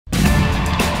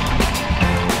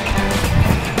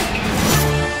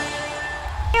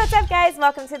up, guys?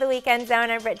 Welcome to the Weekend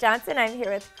Zone. I'm Britt Johnson. I'm here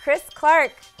with Chris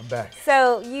Clark. I'm back.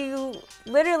 So you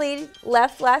literally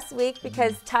left last week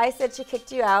because Ty said she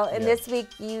kicked you out, and this week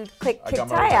you kicked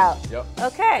Ty out. Yep.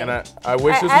 Okay. And I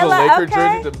wish this was a Laker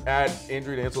jersey to add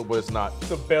injury to insult, but it's not.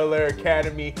 It's a Bel Air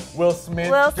Academy, Will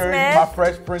Smith jersey, my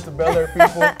Fresh Prince of Bel Air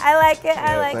people. I like it.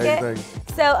 I like it. Thanks.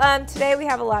 So today we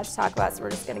have a lot to talk about, so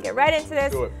we're just going to get right into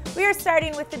this. Do it. We are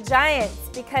starting with the Giants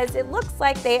because it looks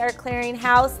like they are clearing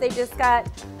house. They just got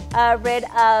rid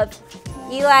of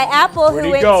Eli Apple, who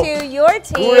went to your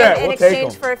team in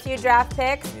exchange for a few draft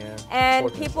picks. Yeah,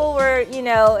 and people were,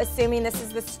 assuming this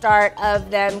is the start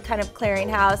of them kind of clearing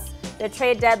house. The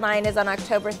trade deadline is on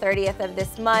October 30th of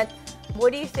this month.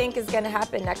 What do you think is going to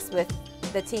happen next with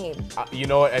the team? You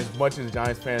know what? As much as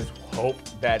Giants fans hope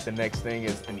that the next thing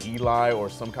is an Eli or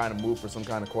some kind of move for some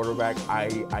kind of quarterback, I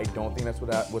don't think that's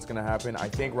what's going to happen. I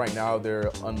think right now they're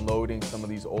unloading some of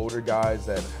these older guys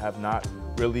that have not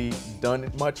really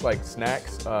done much, like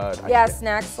Snacks.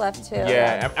 Snacks left too.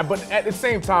 Yeah, but at the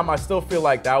same time, I still feel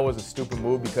like that was a stupid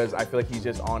move because I feel like he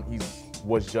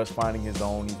was just finding his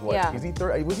own. He's what? Yeah. Is he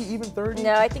 30? Was he even 30?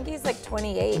 No, I think he's like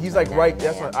 28. He's like right.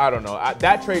 That's what I don't know.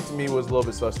 That trade to me was a little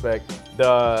bit suspect.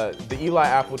 The Eli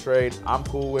Apple trade, I'm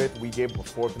cool with. We gave him a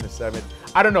 4th and a 7th.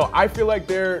 I don't know. I feel like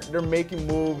they're making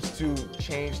moves to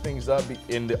change things up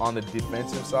on the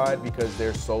defensive side because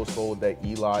they're so sold that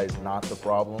Eli is not the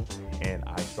problem, and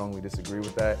I strongly disagree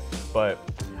with that. But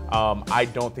I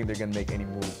don't think they're gonna make any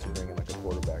moves to bring in like a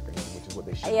quarterback, which is what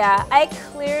they should. Yeah, I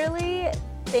clearly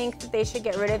think that they should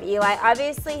get rid of Eli.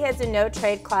 Obviously, he has a no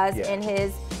trade clause in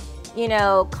his,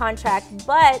 contract,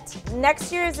 but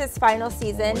next year is his final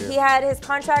season. His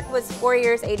contract was 4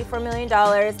 years, $84 million.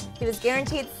 He was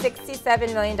guaranteed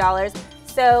 $67 million.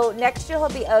 So next year he'll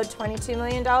be owed $22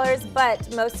 million,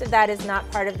 but most of that is not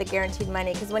part of the guaranteed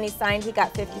money because when he signed, he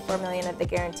got $54 million of the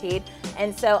guaranteed.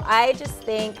 And so I just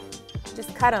think,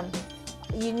 just cut him.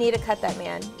 You need to cut that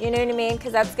man. You know what I mean?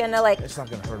 Because that's gonna it's not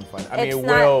gonna hurt him fine. I mean, it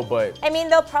will, but I mean,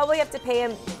 they'll probably have to pay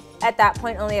him at that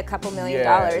point only a couple $1 million.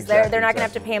 They're not gonna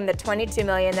have to pay him the $22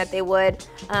 million that they would.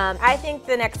 I think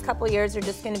the next couple years are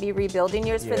just gonna be rebuilding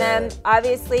years for them.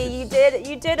 Obviously, you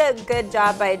did a good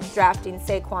job by drafting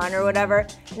Saquon or whatever.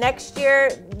 Next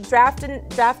year, draft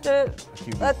a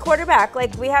quarterback.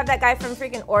 Like we have that guy from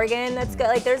freaking Oregon that's good.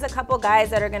 Like there's a couple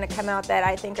guys that are gonna come out that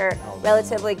I think are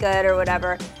relatively good or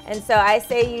whatever. And so I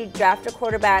say you draft a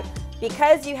quarterback.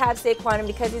 Because you have Saquon and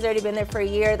because he's already been there for a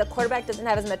year, the quarterback doesn't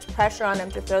have as much pressure on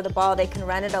him to throw the ball. They can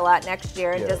run it a lot next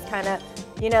year and just kind of,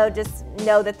 just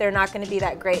know that they're not going to be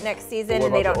that great next season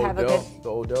and they don't have a good. The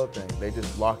Odell thing, they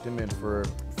just locked him in for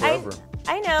forever.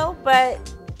 I know, but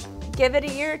give it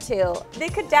a year or two. They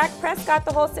could Dak Prescott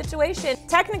the whole situation.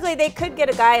 Technically, they could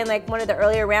get a guy in like one of the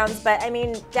earlier rounds, but I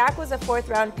mean, Dak was a 4th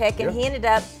round pick and he ended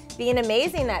up being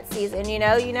amazing that season. You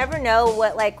never know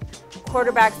what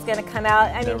quarterback's going to come out.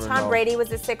 I mean, Tom Brady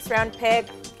was a 6th round pick.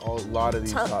 A lot of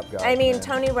these top guys. I mean,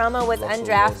 Tony Romo was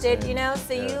undrafted,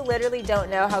 so you literally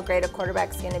don't know how great a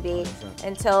quarterback's going to be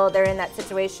until they're in that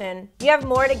situation. You have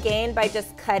more to gain by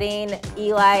just cutting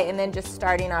Eli and then just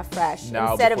starting off fresh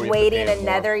instead of waiting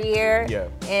another year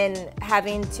and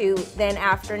having to then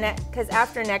after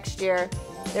next year,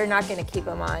 they're not going to keep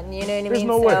him on. You know what I mean? There's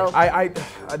no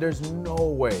way. There's no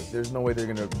way. There's no way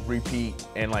they're going to repeat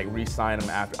and re-sign him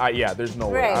after. There's no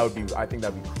way. I think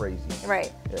that'd be crazy.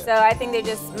 Right. Yeah. So I think they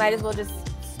just might as well just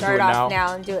start off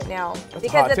now and do it now.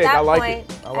 Because at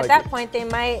that point they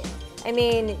might. I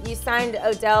mean, you signed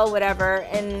Odell, whatever,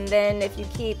 and then if you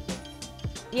keep,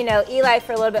 Eli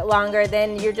for a little bit longer,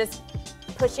 then you're just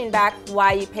pushing back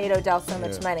why you paid Odell so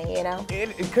much money,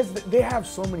 Because they have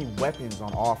so many weapons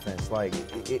on offense.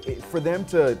 For them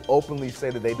to openly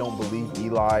say that they don't believe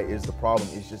Eli is the problem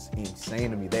is just insane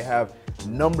to me. They have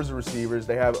numbers of receivers.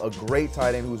 They have a great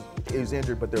tight end who's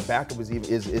injured, but their backup is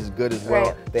good as well.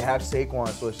 Right. They have Saquon,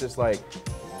 so it's just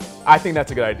I think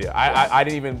that's a good idea. I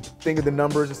didn't even think of the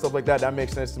numbers and stuff like that. That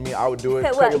makes sense to me. I would do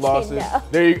it. Cut your losses.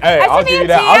 Hey, I'll give you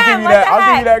that.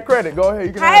 I'll give you that credit. Go ahead.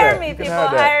 You can hire me, people.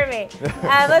 Hire me.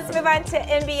 Let's move on to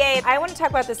NBA. I want to talk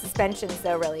about the suspensions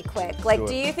though, really quick.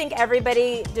 Do you think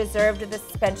everybody deserved the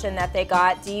suspension that they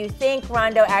got? Do you think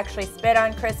Rondo actually spit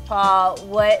on Chris Paul?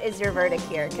 What is your verdict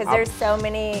here? Because there's so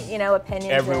many,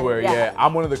 opinions everywhere. Yeah,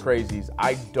 I'm one of the crazies.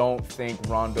 I don't think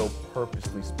Rondo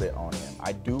purposely spit on him.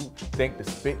 I do think the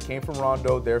spit came from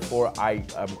Rondo, therefore I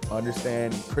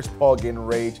understand Chris Paul getting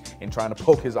enraged and trying to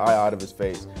poke his eye out of his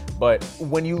face. But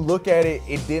when you look at it,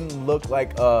 it didn't look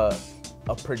like a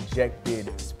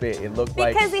projected spit. It looked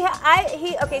like because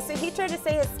so he tried to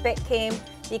say his spit came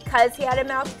because he had a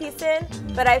mouthpiece in,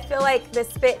 but I feel like the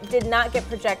spit did not get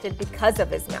projected because of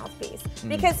his mouthpiece.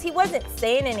 because he wasn't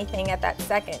saying anything at that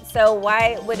second. So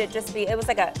why would it just be? It was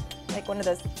like one of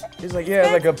those. He's like,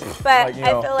 yeah, like a. But like, you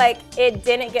know. I feel like it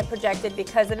didn't get projected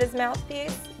because of his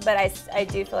mouthpiece. But I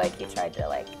do feel like he tried to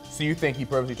like. So you think he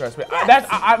purposely tried to spit? Yes.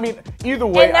 I mean, either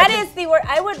way. And that is the word.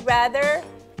 I would rather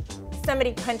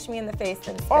somebody punch me in the face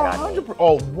than spit on me.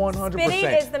 Oh, 100%.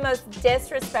 Spitting is the most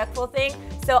disrespectful thing.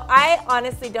 So I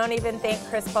honestly don't even think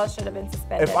Chris Paul should have been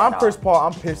suspended. If I'm Chris Paul,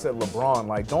 I'm pissed at LeBron.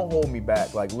 Like, don't hold me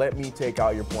back. Like, let me take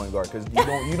out your point guard because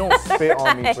you don't spit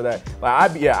on me for that.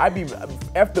 Like, I'd be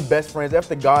F the best friends, F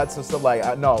the gods and stuff.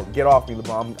 Like, no, get off me,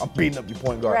 LeBron. I'm beating up your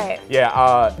point guard. Right.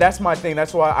 Yeah. That's my thing.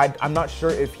 That's why I'm not sure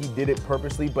if he did it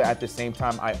purposely, but at the same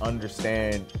time, I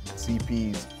understand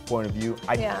CP's point of view.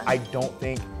 I don't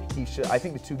think he should. I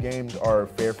think the 2 games are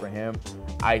fair for him.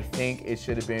 I think it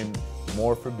should have been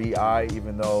more for BI,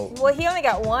 even though. Well, he only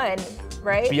got 1,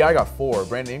 right? BI got 4.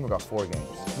 Brandon Ingram got 4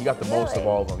 games. He got the most of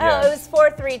all of them. Oh, Yeah. It was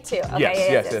 4-3-2. Okay,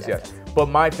 Yes. But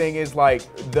my thing is like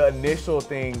the initial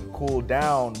thing cooled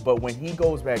down, but when he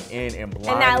goes back in and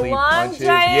blindly punches,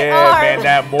 man,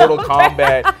 that Mortal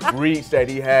Kombat reach that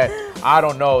he had, I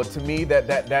don't know. To me,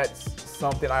 that's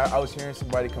something. I was hearing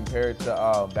somebody compare it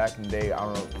to back in the day. I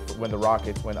don't know when the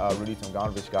Rockets, when Rudy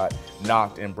Tomjanovich got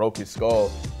knocked and broke his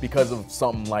skull because of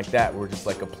something like that, where just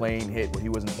like a plain hit where he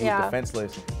was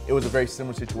defenseless. It was a very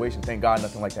similar situation. Thank God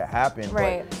nothing like that happened.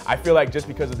 Right. But I feel like just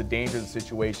because of the danger of the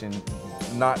situation,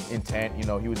 not intent, you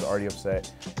know, he was already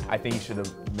upset. I think he should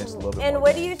have missed a little bit more. And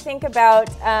what do you think about?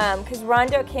 Because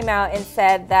Rondo came out and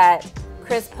said that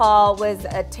Chris Paul was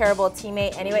a terrible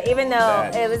teammate anyway, even though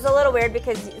it was a little weird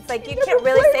because it's like you can't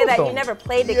really say that you never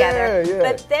played together. Yeah.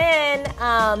 But then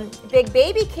Big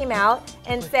Baby came out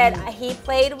and said he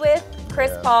played with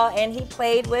Chris Paul and he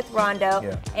played with Rondo,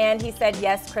 and he said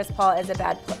yes, Chris Paul is a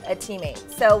teammate.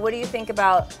 So what do you think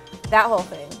about that whole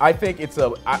thing? I think it's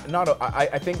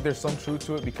I think there's some truth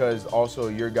to it because also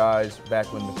your guys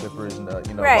back when the Clippers and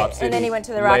right, and then he went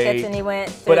to the Rockets and he went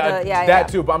through that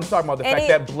too. But I'm talking about the fact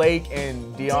that Blake and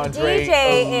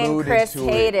DeAndre alluded Chris to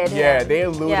hated it. him. Yeah, they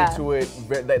alluded to it.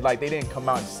 Like they didn't come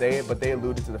out and say it, but they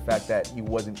alluded to the fact that he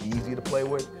wasn't easy to play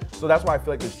with. So that's why I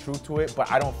feel like there's truth to it. But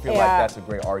I don't feel like that's a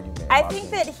great argument. I think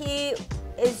that he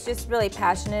is just really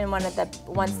passionate and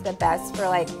wants the best for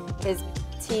like his.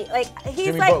 Like he's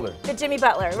Jimmy like Butler. the Jimmy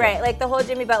Butler, right? Like the whole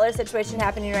Jimmy Butler situation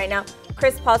happening right now.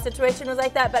 Chris Paul situation was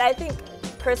like that, but I think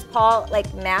Chris Paul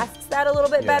like masks that a little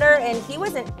bit better, and he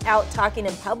wasn't out talking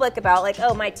in public about like,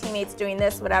 oh, my teammate's doing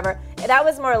this, whatever. And that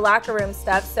was more locker room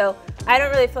stuff. So I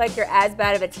don't really feel like you're as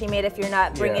bad of a teammate if you're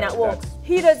not bringing out, well,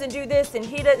 he doesn't do this, and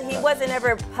he wasn't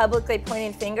ever publicly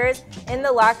pointing fingers in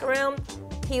the locker room.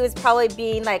 He was probably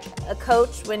being like a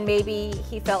coach when maybe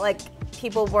he felt like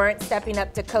people weren't stepping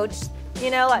up to coach. You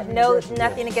know,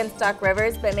 nothing against Doc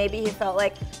Rivers, but maybe he felt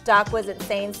like Doc wasn't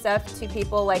saying stuff to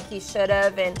people like he should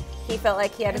have, and he felt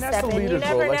like he had to step in. You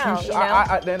never know, you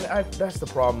know? That's the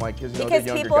problem, like, because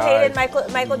people hated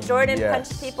Michael Jordan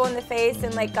punched people in the face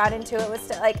and like got into it with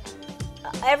like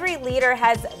every leader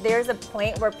there's a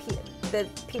point where the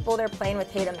people they're playing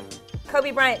with hate him.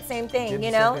 Kobe Bryant, same thing, you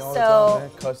know? So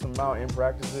cuss them out in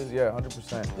practices,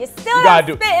 100%. You still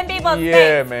gotta spit in people's face.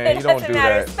 Yeah, man, you don't do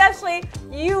that. Especially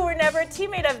you were never a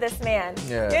teammate of this man.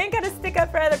 Yeah. You ain't gotta stick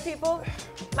up for other people.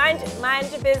 Mind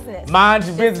your business. Mind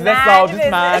your business. That's all. Just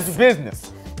mind your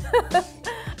business.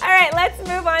 All right, let's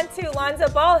move on to Lonzo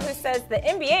Ball, who says the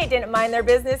NBA didn't mind their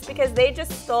business because they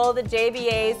just stole the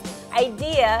JBA's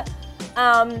idea.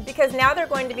 Because now they're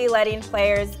going to be letting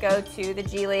players go to the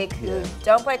G League who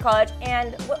don't play college.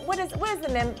 And what is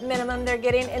the minimum they're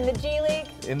getting in the G League?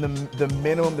 The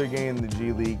minimum they're getting in the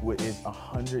G League is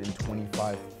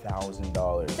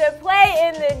 $125,000 to play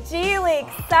in the G League.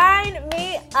 Sign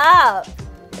me up.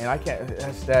 And I can't.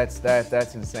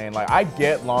 That's insane. Like I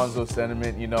get Lonzo's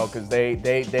sentiment, you know, because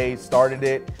they started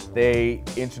it, they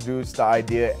introduced the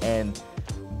idea,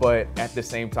 but at the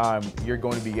same time, you're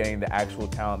going to be getting the actual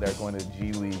talent that are going to the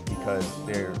G League because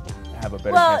they have a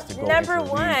better chance to go into the league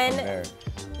from there.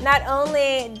 Not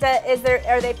only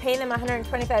are they paying them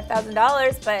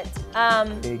 $125,000, but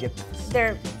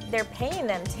they're paying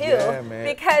them too. Yeah, man.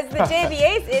 Because the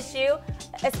JBA's issue,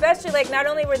 especially like not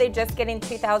only were they just getting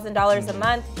 $2,000 a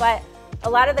month, but a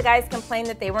lot of the guys complained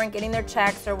that they weren't getting their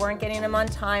checks or weren't getting them on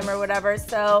time or whatever.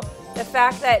 So the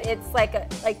fact that it's like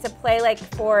to play like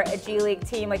for a G League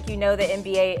team, like the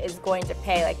NBA is going to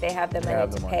pay, like they have the money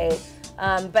to pay.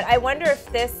 But I wonder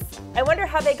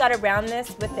how they got around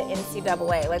this with the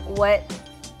NCAA. Like the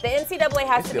NCAA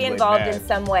has to be involved in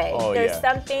some way. There's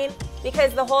something,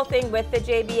 because the whole thing with the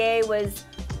JBA was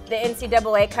the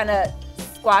NCAA kind of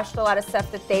squashed a lot of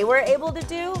stuff that they were able to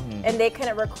do, and they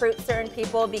couldn't recruit certain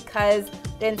people because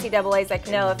the NCAA is like,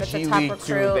 no, if it's a top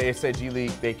recruit. They said G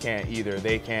League, they can't either.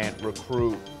 They can't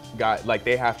recruit guys. Like,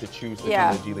 they have to choose to do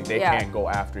the G League. They can't go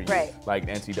after you like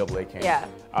the NCAA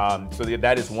can. So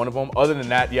that is one of them. Other than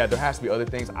that, there has to be other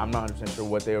things. I'm not 100% sure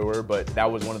what they were, but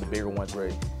that was one of the bigger ones where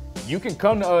you can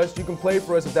come to us, you can play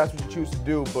for us if that's what you choose to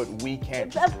do, but we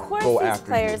can't go after you. Of course these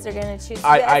players are going to choose to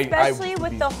do it, especially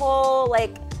with the whole,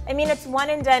 like, I mean, it's one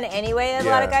and done anyway, a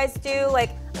lot of guys do.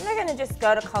 Like, I'm not going to just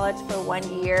go to college for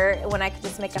 1 year when I could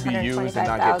just make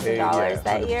 $125,000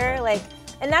 that year. Like,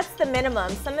 and that's the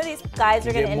minimum. Some of these guys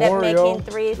are going to end up making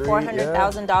 $300,000,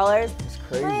 $400,000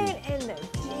 playing in the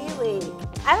G League.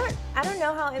 I don't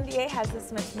know how NBA has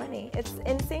this much money. It's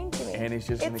insane to me. And it's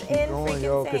just going to keep growing,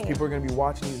 yo, because people are going to be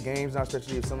watching these games now,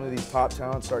 especially if some of these top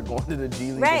talents start going to the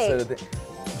G League instead of the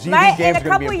G League games. In a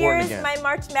couple years, my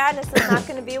March Madness is not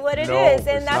going to be what it is,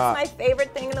 and that's my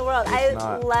favorite thing in the world. I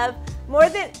love more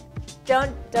than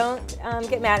don't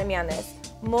get mad at me on this.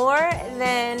 More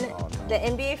than the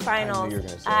NBA Finals,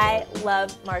 I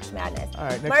love March Madness. All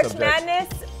right, March Madness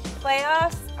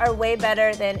playoffs are way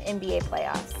better than NBA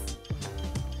playoffs.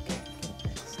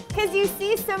 Because you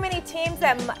see so many teams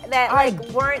that like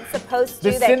weren't supposed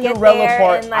to that get there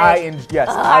part, and like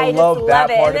I love that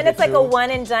part. And then it's like a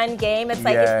one and done game. It's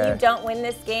like if you don't win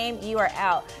this game, you are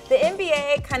out. The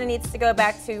NBA kind of needs to go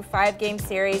back to 5-game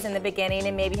series in the beginning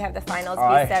and maybe have the finals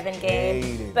be 7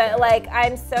 games. But like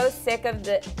I'm so sick of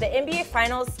the NBA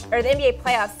finals or the NBA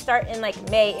playoffs start in like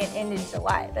May and end in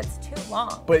July. That's too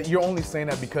long. But you're only saying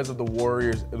that because of the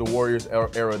Warriors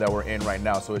era that we're in right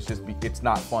now. So it's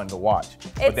not fun to watch.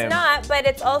 It's not, but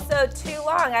it's also too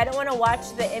long. I don't want to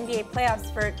watch the NBA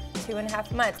playoffs for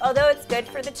 2.5 months, although it's good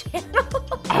for the channel.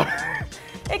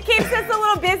 It keeps us a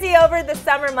little busy over the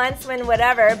summer months when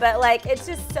whatever, but like it's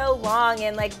just so long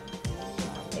and like.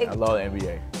 I love the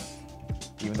NBA,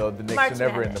 even though the Knicks are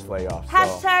never in the playoffs.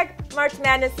 Hashtag March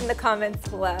Madness in the comments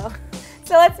below.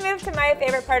 So let's move to my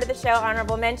favorite part of the show,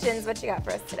 honorable mentions. What you got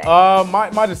for us today?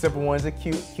 My just simple one is a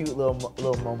cute little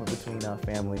moment between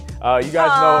family. You guys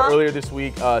know earlier this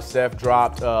week, Steph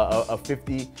dropped a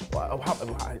 51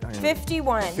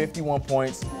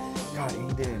 points. God,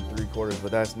 he did it in 3 quarters,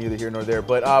 but that's neither here nor there.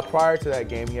 But prior to that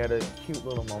game, he had a cute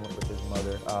little moment with his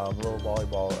mother, a little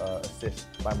volleyball assist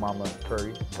by Mama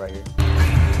Curry right here.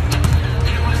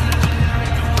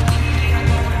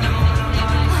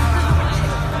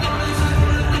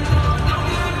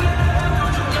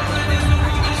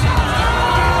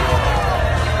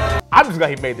 I'm just glad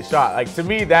he made the shot. Like, to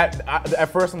me, at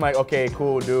first I'm like, okay,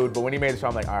 cool, dude. But when he made the shot,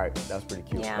 I'm like, all right, that was pretty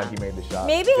cute. Like, he made the shot.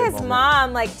 Maybe his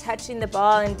mom, like, touching the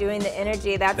ball and doing the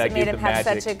energy, that's what made him have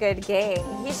such a good game.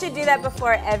 He should do that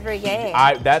before every game.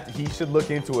 He should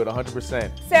look into it 100%.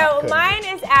 So mine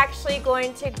is actually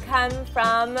going to come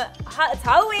from, it's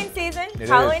Halloween season. It's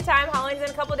Halloween time. Halloween's in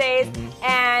a couple days.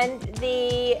 And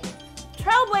the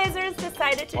Trailblazers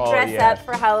decided to dress up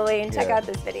for Halloween. Check out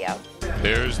this video.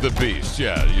 There's the Beast.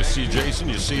 Yeah, you see Jason,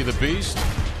 you see the Beast.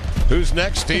 Who's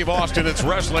next? Steve Austin. It's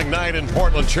wrestling night in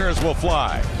Portland. Chairs will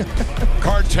fly.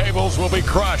 Card tables will be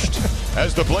crushed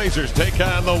as the Blazers take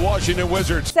on the Washington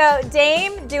Wizards. So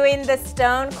Dame doing the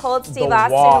Stone Cold Steve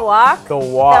Austin walk. The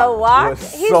walk.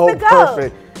 He's the GOAT.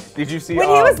 Perfect. Did you see when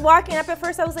he was walking up at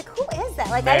first? I was like, "Who is that?"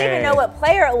 Like, I didn't even know what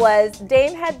player it was.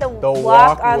 Dame had the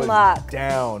walk on lock.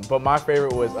 Down. But my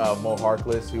favorite was Mo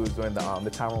Harkless, who was doing the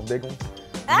Tyrone Biggum.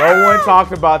 No one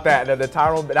talked about that. The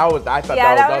Tyrone, I thought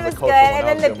that was a good. And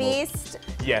then the Beast.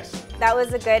 Yes. That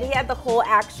was a good. He had the whole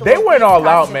actual. They went all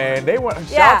out, man. They went.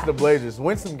 Shout out to the Blazers.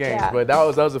 Win some games, but that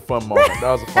was a fun moment.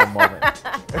 That was a fun moment.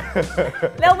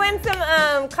 They'll win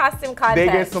some costume contests. They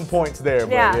get some points there,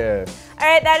 but yeah. All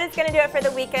right, that is going to do it for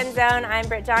the Weekend Zone. I'm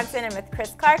Britt Johnson. I'm with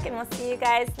Chris Clark, and we'll see you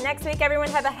guys next week. Everyone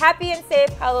have a happy and safe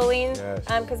Halloween,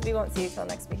 because we won't see you till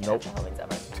next weekend after Halloween's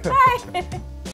over. Bye.